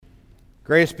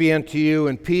Grace be unto you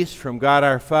and peace from God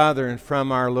our Father and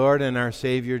from our Lord and our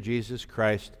Savior Jesus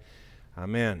Christ.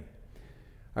 Amen.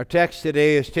 Our text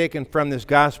today is taken from this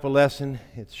gospel lesson.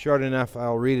 It's short enough,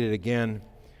 I'll read it again.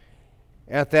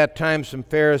 At that time some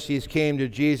Pharisees came to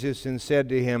Jesus and said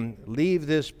to him, "Leave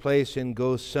this place and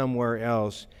go somewhere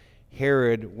else.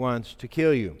 Herod wants to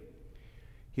kill you."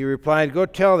 He replied, "Go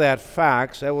tell that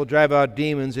fox, I will drive out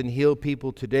demons and heal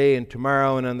people today and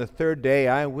tomorrow, and on the third day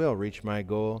I will reach my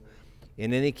goal.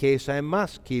 In any case, I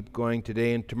must keep going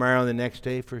today and tomorrow and the next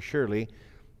day, for surely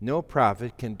no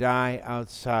prophet can die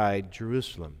outside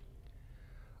Jerusalem.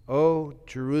 O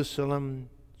Jerusalem,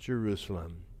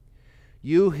 Jerusalem,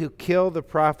 you who kill the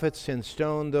prophets and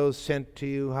stone those sent to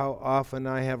you, how often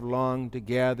I have longed to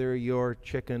gather your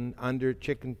children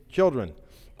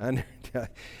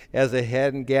as a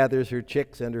hen gathers her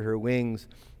chicks under her wings,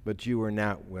 but you were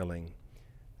not willing.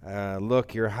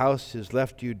 Look, your house has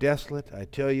left you desolate. I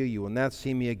tell you, you will not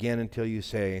see me again until you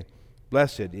say,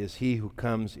 'Blessed is he who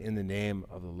comes in the name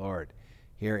of the Lord.'"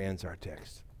 Here ends our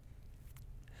text.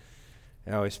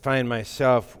 I always find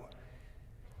myself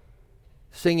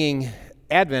singing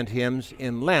Advent hymns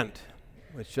in Lent,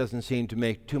 which doesn't seem to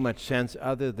make too much sense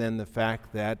other than the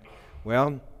fact that,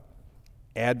 well,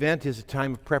 Advent is a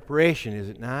time of preparation, is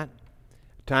it not?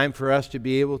 A time for us to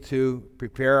be able to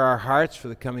prepare our hearts for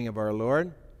the coming of our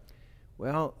Lord.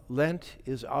 Well, Lent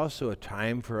is also a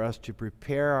time for us to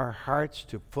prepare our hearts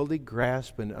to fully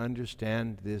grasp and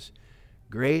understand this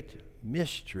great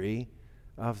mystery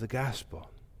of the gospel.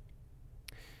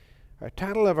 Our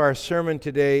title of our sermon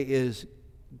today is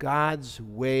 "God's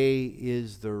Way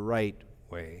is the Right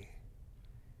Way."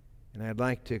 And I'd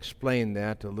like to explain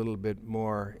that a little bit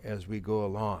more as we go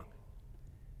along.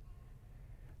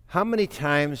 How many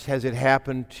times has it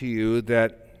happened to you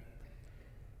that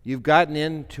you've gotten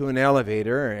into an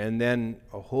elevator and then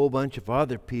a whole bunch of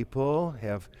other people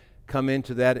have come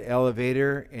into that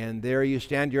elevator, and there you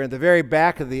stand, you're at the very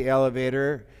back of the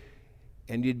elevator,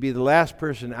 and you'd be the last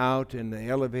person out, and the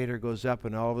elevator goes up,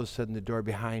 and all of a sudden the door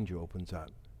behind you opens up.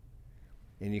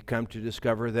 And you come to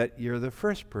discover that you're the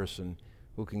first person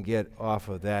who can get off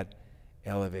of that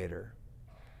elevator.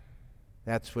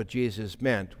 That's what Jesus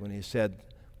meant when he said,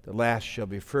 "The last shall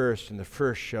be first, and the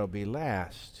first shall be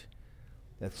last."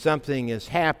 That something is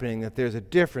happening, that there's a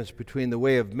difference between the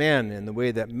way of men and the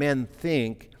way that men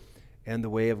think and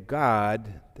the way of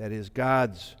God, that is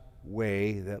God's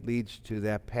way that leads to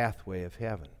that pathway of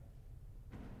heaven.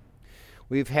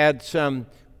 We've had some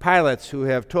pilots who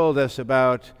have told us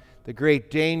about the great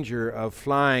danger of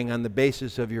flying on the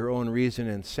basis of your own reason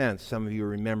and sense. Some of you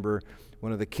remember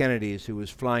one of the Kennedys who was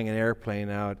flying an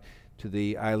airplane out to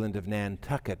the island of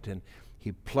Nantucket, and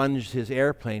he plunged his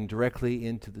airplane directly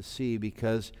into the sea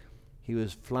because he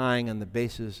was flying on the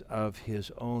basis of his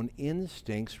own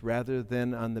instincts rather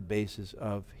than on the basis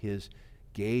of his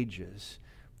gauges.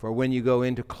 For when you go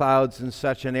into clouds and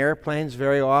such in airplanes,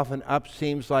 very often up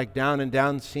seems like down and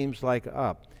down seems like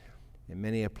up. And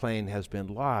many a plane has been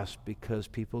lost because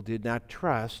people did not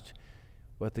trust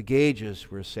what the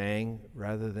gauges were saying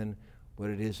rather than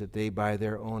what it is that they, by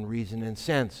their own reason and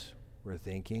sense, were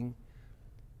thinking.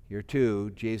 Here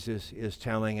too, Jesus is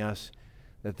telling us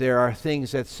that there are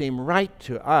things that seem right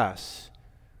to us,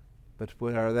 but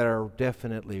that are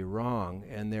definitely wrong.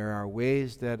 And there are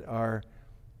ways that are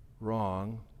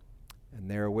wrong, and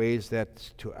there are ways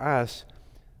that to us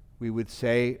we would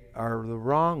say are the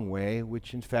wrong way,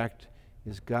 which in fact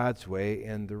is God's way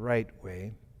and the right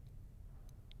way.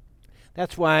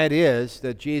 That's why it is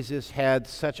that Jesus had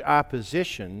such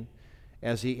opposition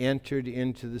as he entered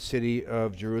into the city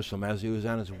of Jerusalem, as he was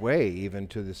on his way even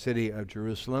to the city of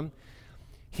Jerusalem.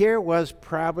 Here was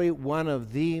probably one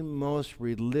of the most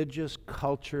religious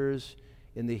cultures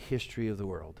in the history of the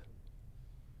world.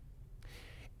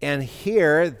 And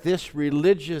here, this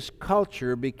religious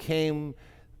culture became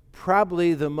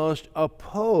probably the most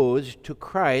opposed to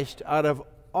Christ out of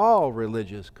all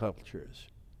religious cultures.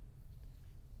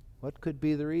 What could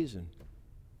be the reason?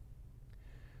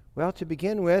 Well, to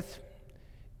begin with,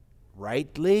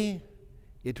 rightly,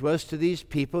 it was to these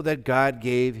people that God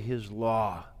gave his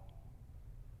law.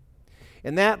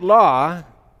 And that law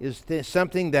is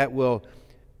something that will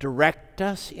direct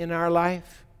us in our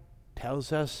life,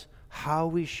 tells us how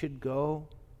we should go.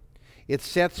 It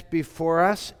sets before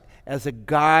us as a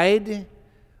guide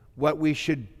what we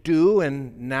should do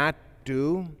and not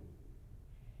do.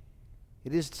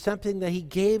 It is something that he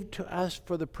gave to us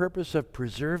for the purpose of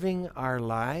preserving our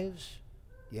lives.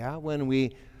 Yeah, when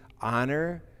we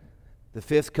honor the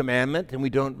fifth commandment and we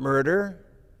don't murder,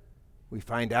 we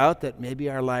find out that maybe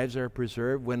our lives are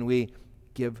preserved. When we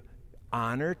give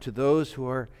honor to those who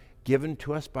are given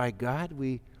to us by God.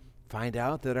 We find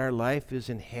out that our life is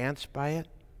enhanced by it.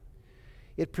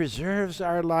 It preserves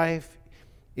our life.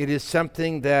 It is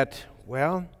something that,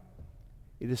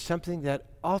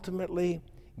 ultimately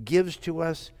gives to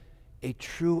us a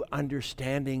true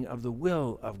understanding of the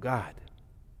will of God.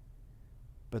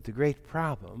 But the great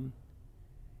problem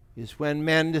is when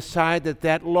men decide that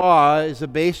that law is a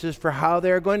basis for how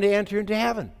they're going to enter into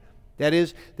heaven. That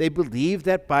is, they believe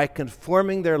that by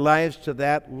conforming their lives to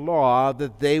that law,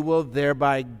 that they will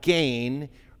thereby gain,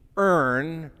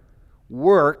 earn,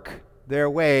 work their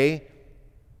way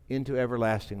into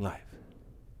everlasting life.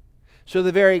 So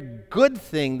the very good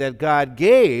thing that God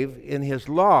gave in His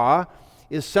law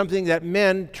is something that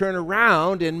men turn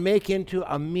around and make into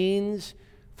a means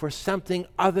for something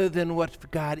other than what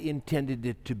God intended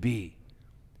it to be.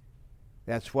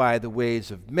 That's why the ways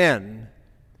of men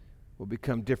will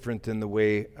become different than the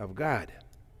way of God.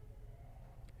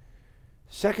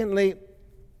 Secondly,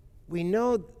 we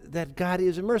know that God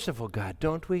is a merciful God,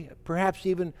 don't we? Perhaps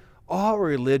even all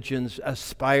religions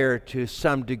aspire to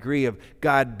some degree of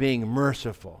God being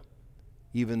merciful.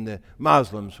 Even the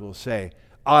Muslims will say,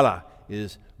 Allah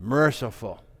is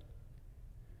merciful.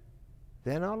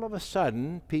 Then all of a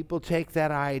sudden, people take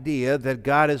that idea that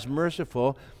God is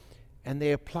merciful and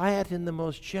they apply it in the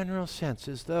most general sense,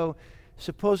 as though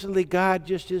supposedly God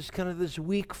just is kind of this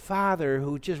weak father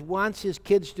who just wants his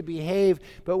kids to behave,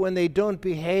 but when they don't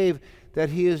behave, that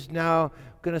he is now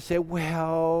going to say,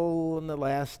 well, on the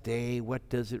last day, what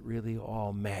does it really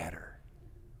all matter?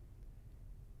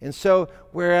 And so,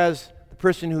 whereas the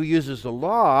person who uses the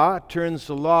law turns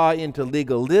the law into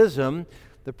legalism,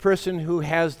 the person who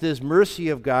has this mercy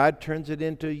of God turns it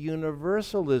into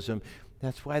universalism.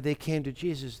 That's why they came to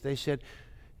Jesus. They said,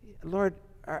 Lord,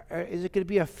 is it going to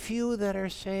be a few that are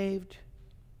saved?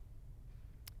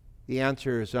 The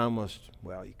answer is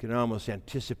you can almost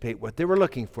anticipate what they were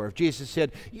looking for. If Jesus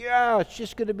said, yeah, it's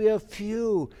just going to be a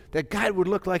few, that God would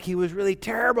look like he was really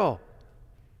terrible.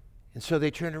 And so they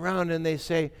turn around and they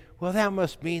say, well, that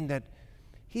must mean that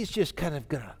he's just kind of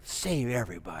going to save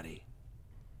everybody.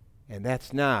 And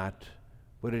that's not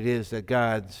what it is that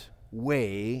God's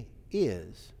way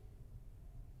is.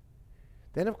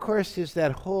 Then, of course, is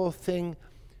that whole thing,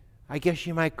 I guess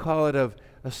you might call it, of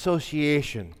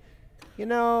association. I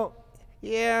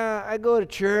go to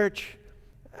church.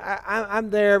 I'm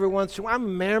there every once in a while. I'm a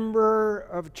member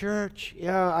of church. In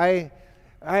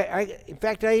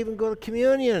fact, I even go to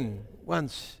communion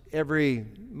once every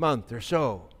month or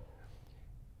so.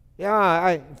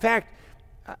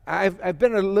 I've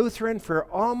been a Lutheran for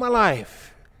all my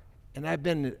life, and I've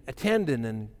been attending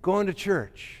and going to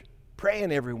church,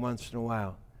 praying every once in a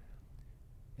while.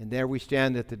 And there we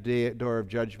stand at the door of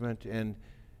judgment, and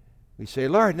we say,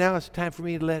 Lord, now it's time for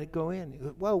me to let it go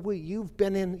in. Well, you've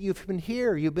been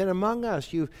here, you've been among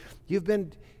us, you've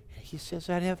been. He says,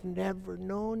 I have never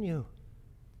known you,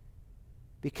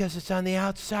 because it's on the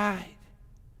outside.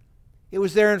 It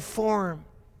was there in form.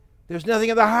 There's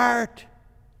nothing of the heart.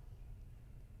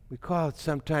 We call it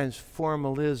sometimes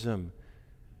formalism,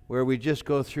 where we just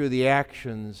go through the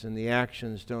actions and the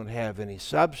actions don't have any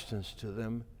substance to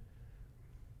them.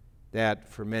 That,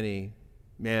 for many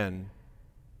men,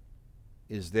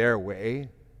 is their way,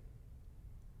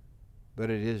 but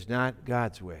it is not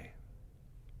God's way.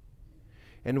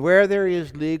 And where there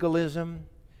is legalism,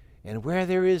 and where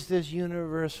there is this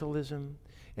universalism,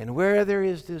 and where there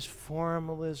is this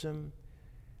formalism,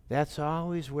 that's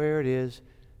always where it is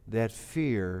that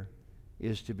fear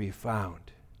is to be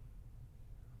found.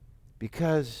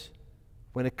 Because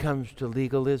when it comes to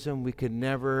legalism, we could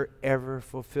never, ever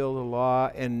fulfill the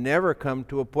law and never come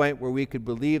to a point where we could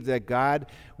believe that God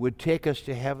would take us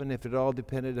to heaven if it all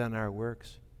depended on our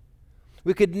works.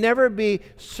 We could never be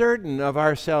certain of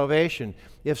our salvation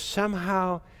if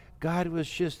somehow God was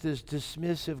just this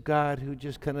dismissive God who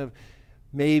just kind of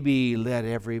maybe let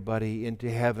everybody into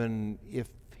heaven if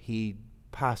he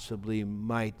possibly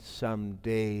might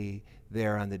someday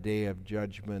there on the day of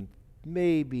judgment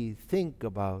maybe think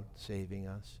about saving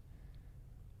us.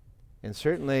 And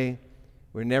certainly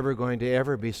we're never going to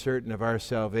ever be certain of our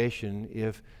salvation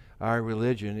if our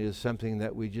religion is something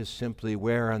that we just simply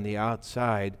wear on the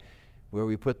outside, where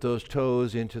we put those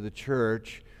toes into the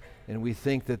church and we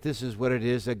think that this is what it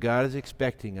is that God is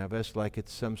expecting of us, like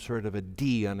it's some sort of a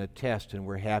D on a test, and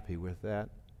we're happy with that.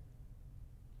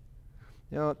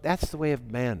 That's the way of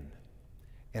men,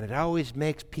 and it always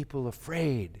makes people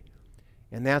afraid.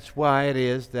 And that's why it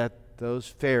is that those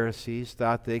Pharisees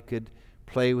thought they could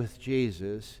play with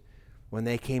Jesus when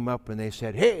they came up and they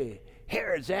said, hey,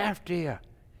 Herod's after you.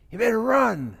 You better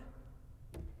run.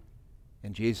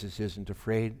 And Jesus isn't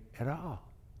afraid at all.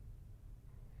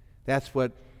 That's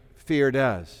what fear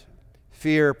does.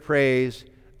 Fear preys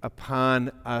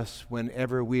upon us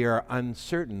whenever we are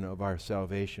uncertain of our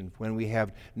salvation, when we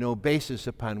have no basis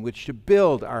upon which to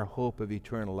build our hope of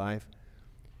eternal life.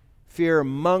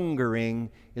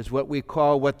 Fear-mongering is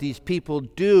what these people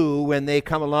do when they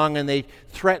come along and they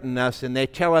threaten us and they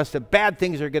tell us that bad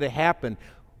things are going to happen.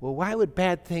 Well, why would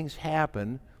bad things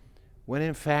happen when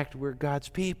in fact we're God's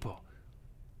people?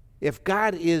 If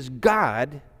God is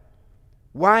God,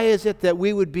 why is it that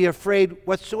we would be afraid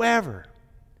whatsoever?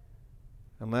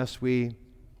 Unless we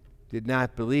did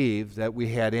not believe that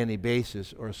we had any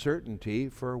basis or certainty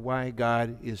for why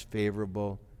God is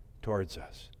favorable towards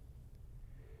us.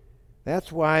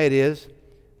 That's why it is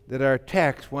that our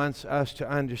text wants us to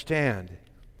understand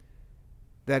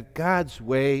that God's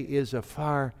way is a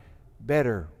far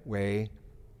better way,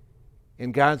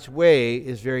 and God's way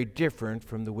is very different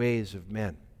from the ways of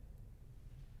men.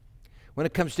 When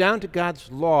it comes down to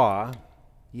God's law,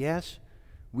 yes,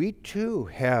 we too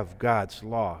have God's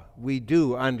law. We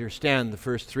do understand the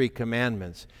first 3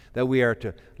 commandments, that we are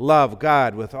to love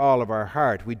God with all of our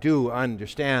heart. We do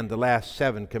understand the last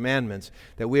 7 commandments,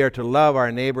 that we are to love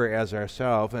our neighbor as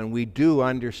ourselves, and we do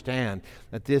understand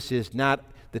that this is not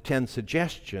the 10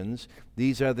 suggestions,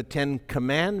 these are the 10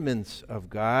 commandments of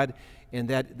God, and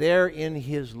that there in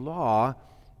His law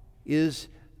is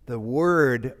the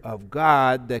Word of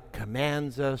God that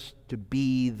commands us to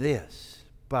be this.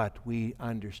 But we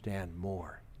understand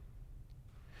more.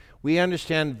 We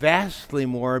understand vastly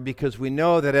more because we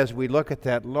know that as we look at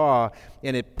that law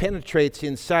and it penetrates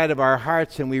inside of our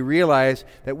hearts and we realize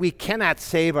that we cannot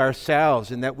save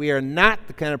ourselves and that we are not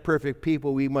the kind of perfect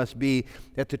people we must be,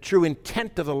 that the true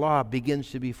intent of the law begins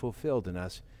to be fulfilled in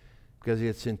us because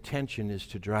its intention is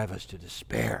to drive us to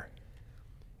despair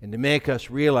and to make us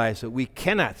realize that we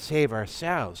cannot save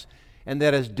ourselves. And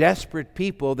that as desperate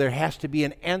people, there has to be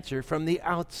an answer from the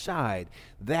outside.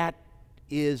 That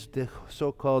is the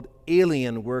so-called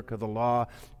alien work of the law,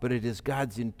 but it is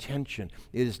God's intention.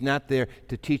 It is not there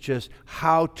to teach us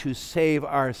how to save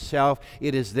ourselves.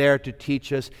 It is there to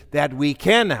teach us that we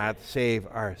cannot save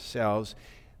ourselves.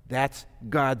 That's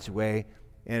God's way,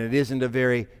 and it isn't a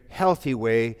very healthy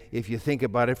way if you think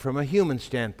about it from a human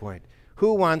standpoint.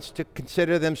 Who wants to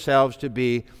consider themselves to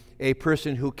be a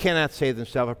person who cannot save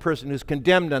themselves, a person who's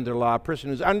condemned under law, a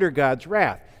person who's under God's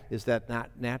wrath? Is that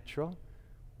not natural?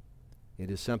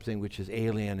 It is something which is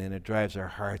alien, and it drives our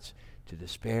hearts to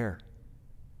despair.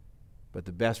 But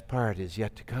the best part is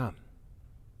yet to come.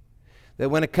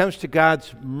 That when it comes to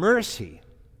God's mercy,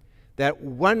 that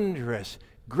wondrous,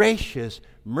 gracious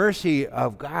mercy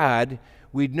of God,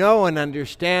 we know and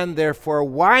understand, therefore,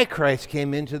 why Christ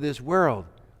came into this world.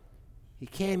 He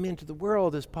came into the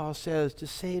world, as Paul says, to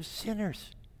save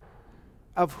sinners,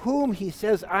 of whom he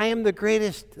says, I am the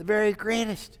greatest, the very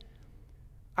greatest.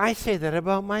 I say that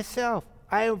about myself.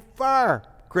 I am far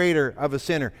greater of a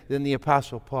sinner than the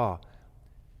Apostle Paul.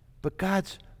 But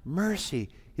God's mercy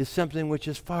is something which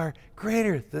is far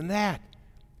greater than that.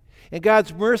 And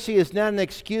God's mercy is not an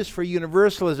excuse for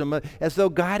universalism, as though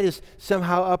God is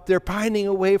somehow up there pining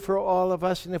away for all of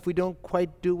us, and if we don't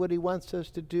quite do what He wants us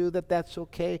to do, that's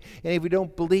okay. And if we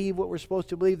don't believe what we're supposed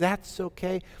to believe, that's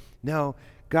okay. No,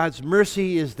 God's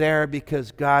mercy is there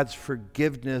because God's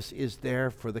forgiveness is there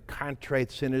for the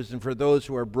contrite sinners and for those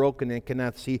who are broken and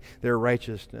cannot see their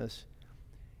righteousness.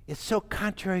 It's so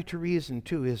contrary to reason,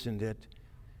 too, isn't it?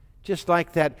 Just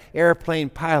like that airplane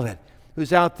pilot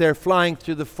who's out there flying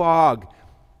through the fog,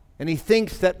 and he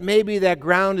thinks that maybe that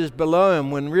ground is below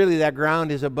him when really that ground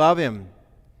is above him,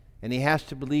 and he has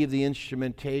to believe the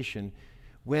instrumentation.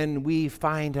 When we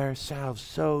find ourselves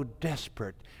so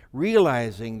desperate,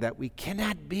 realizing that we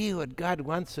cannot be what God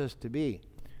wants us to be,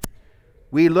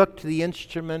 we look to the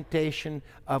instrumentation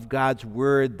of God's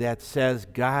Word that says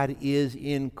God is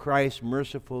in Christ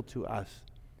merciful to us.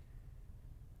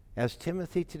 As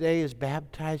Timothy today is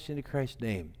baptized into Christ's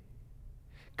name,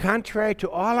 contrary to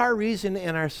all our reason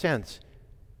and our sense,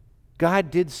 God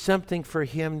did something for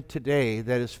him today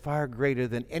that is far greater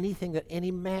than anything that any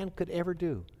man could ever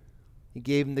do. He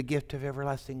gave him the gift of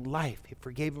everlasting life. He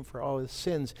forgave him for all his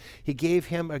sins. He gave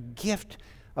him a gift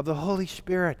of the Holy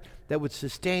Spirit that would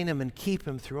sustain him and keep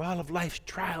him through all of life's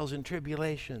trials and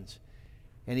tribulations.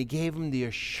 And he gave him the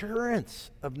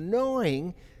assurance of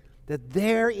knowing that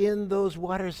there in those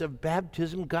waters of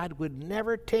baptism, God would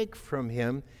never take from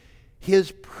him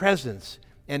His presence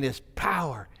and His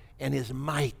power and His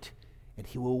might, and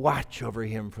He will watch over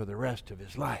him for the rest of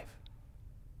his life.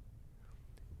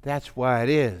 That's why it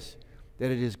is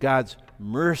that it is God's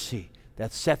mercy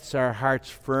that sets our hearts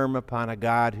firm upon a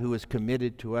God who is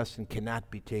committed to us and cannot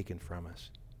be taken from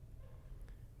us.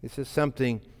 This is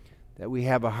something that we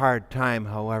have a hard time,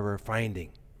 however,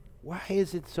 finding. Why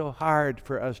is it so hard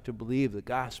for us to believe the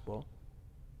gospel?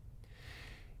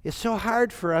 It's so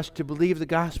hard for us to believe the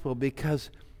gospel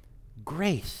because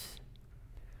grace,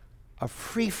 a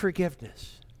free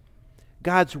forgiveness,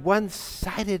 God's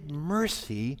one-sided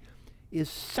mercy is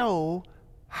so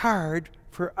hard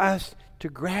for us to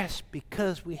grasp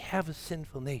because we have a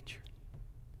sinful nature.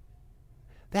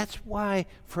 That's why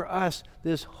for us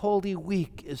this Holy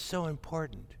Week is so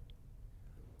important.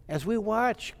 As we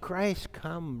watch Christ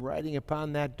come riding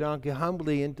upon that donkey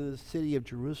humbly into the city of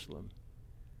Jerusalem,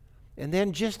 and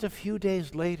then just a few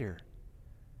days later,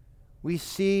 we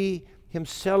see him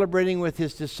celebrating with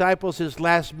his disciples his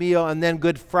last meal, and then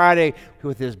Good Friday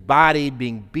with his body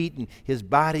being beaten, his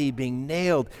body being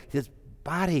nailed, his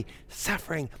body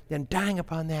suffering and dying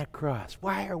upon that cross.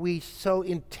 Why are we so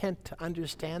intent to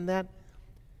understand that?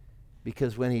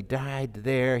 Because when he died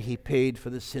there, he paid for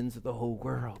the sins of the whole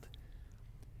world.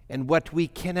 And what we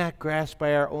cannot grasp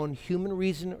by our own human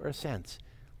reason or sense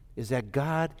is that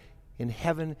God in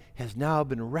heaven has now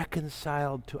been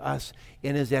reconciled to us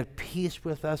and is at peace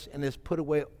with us and has put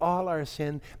away all our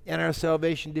sin, and our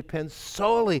salvation depends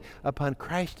solely upon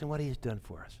Christ and what he has done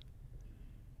for us.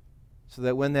 So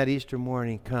that when that Easter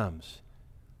morning comes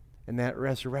and that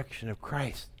resurrection of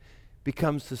Christ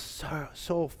becomes the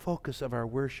sole focus of our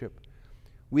worship,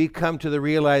 we come to the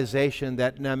realization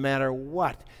that no matter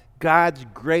what, God's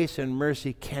grace and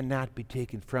mercy cannot be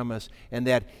taken from us, and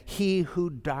that he who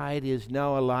died is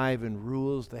now alive and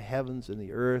rules the heavens and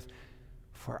the earth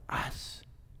for us.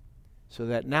 So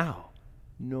that now,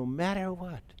 no matter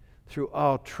what, through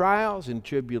all trials and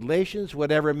tribulations,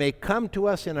 whatever may come to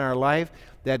us in our life,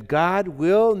 that God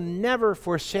will never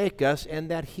forsake us and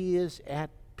that he is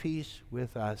at peace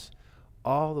with us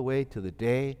all the way to the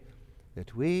day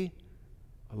that we,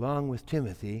 along with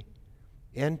Timothy,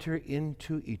 enter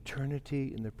into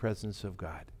eternity in the presence of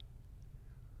God.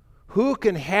 Who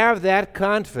can have that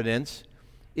confidence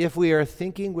if we are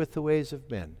thinking with the ways of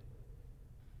men?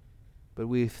 But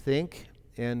we think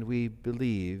and we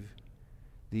believe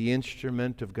the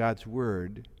instrument of God's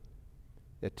Word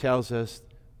that tells us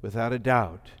without a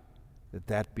doubt that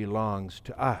that belongs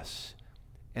to us,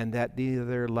 and that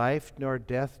neither life nor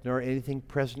death nor anything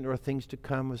present nor things to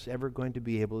come is ever going to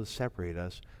be able to separate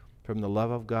us from the love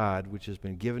of God which has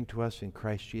been given to us in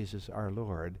Christ Jesus our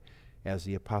Lord, as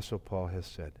the Apostle Paul has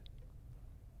said.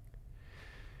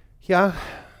 Yeah,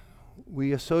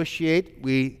 we associate,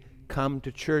 we come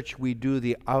to church, we do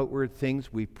the outward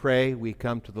things, we pray, we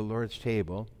come to the Lord's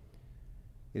table.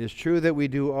 It is true that we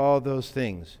do all those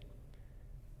things,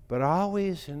 but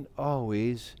always and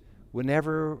always,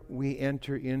 whenever we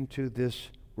enter into this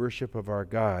worship of our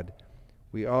God,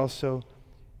 we also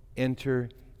enter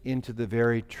into the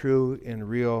very true and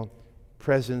real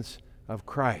presence of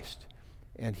Christ.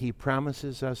 And he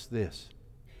promises us this,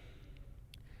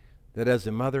 that as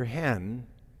a mother hen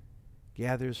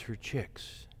gathers her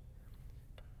chicks,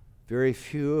 very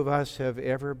few of us have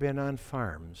ever been on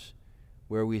farms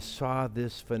where we saw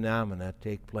this phenomena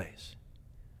take place.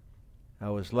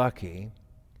 I was lucky.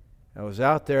 I was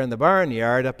out there in the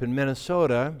barnyard up in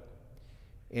Minnesota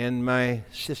in my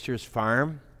sister's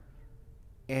farm,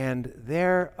 and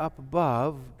there up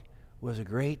above was a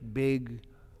great big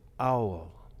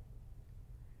owl.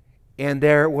 And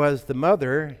there was the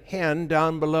mother hen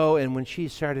down below, and when she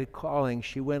started calling,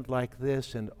 she went like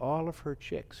this, and all of her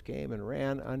chicks came and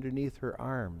ran underneath her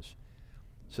arms,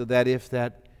 so that if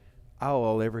that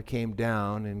owl ever came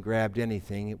down and grabbed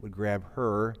anything, it would grab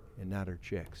her and not her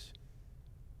chicks.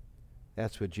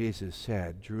 That's what Jesus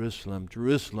said. Jerusalem,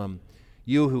 Jerusalem,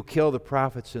 you who kill the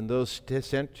prophets and those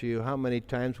sent to you, how many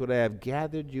times would I have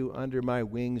gathered you under my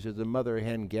wings as a mother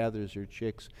hen gathers her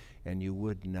chicks, and you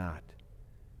would not.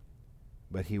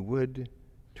 But he would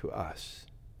to us.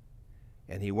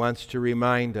 And he wants to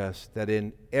remind us that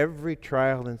in every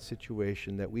trial and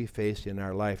situation that we face in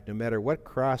our life, no matter what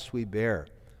cross we bear,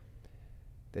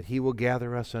 that he will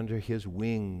gather us under his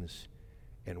wings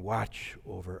and watch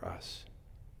over us.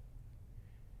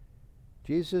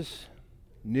 Jesus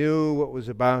knew what was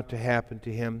about to happen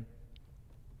to him,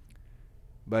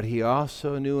 but he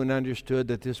also knew and understood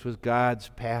that this was God's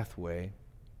pathway.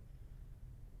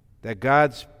 That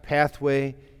God's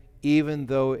pathway, even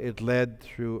though it led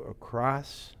through a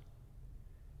cross,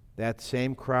 that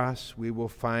same cross we will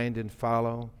find and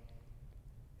follow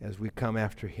as we come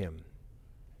after him.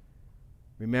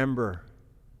 Remember,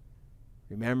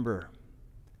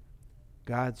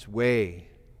 God's way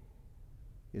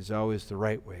is always the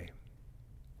right way.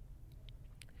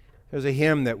 There's a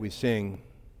hymn that we sing.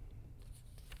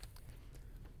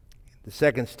 The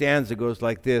second stanza goes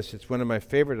like this. It's one of my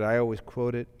favorite. I always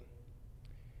quote it.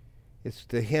 It's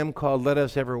the hymn called Let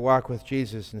Us Ever Walk with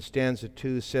Jesus, and stanza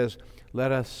 2 says,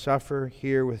 let us suffer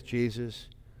here with Jesus,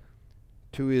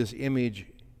 to his image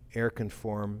e'er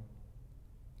conform.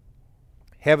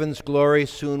 Heaven's glory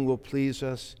soon will please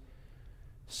us,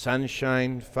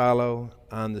 sunshine follow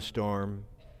on the storm.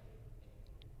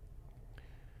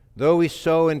 Though we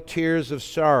sow in tears of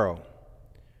sorrow,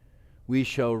 we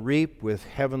shall reap with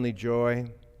heavenly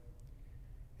joy,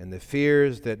 and the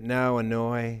fears that now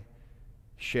annoy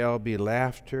shall be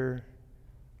laughter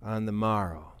on the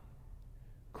morrow.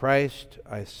 Christ,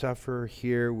 I suffer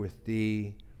here with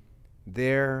thee.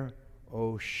 There,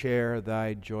 oh, share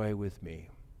thy joy with me.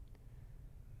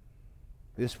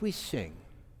 This we sing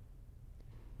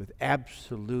with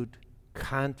absolute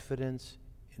confidence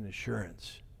and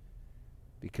assurance,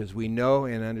 because we know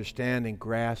and understand and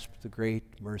grasp the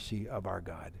great mercy of our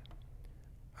God.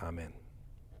 Amen.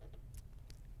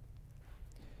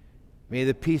 May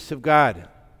the peace of God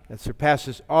that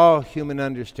surpasses all human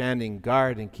understanding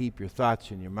guard and keep your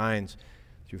thoughts and your minds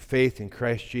through faith in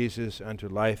Christ Jesus unto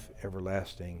life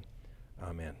everlasting.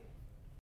 Amen.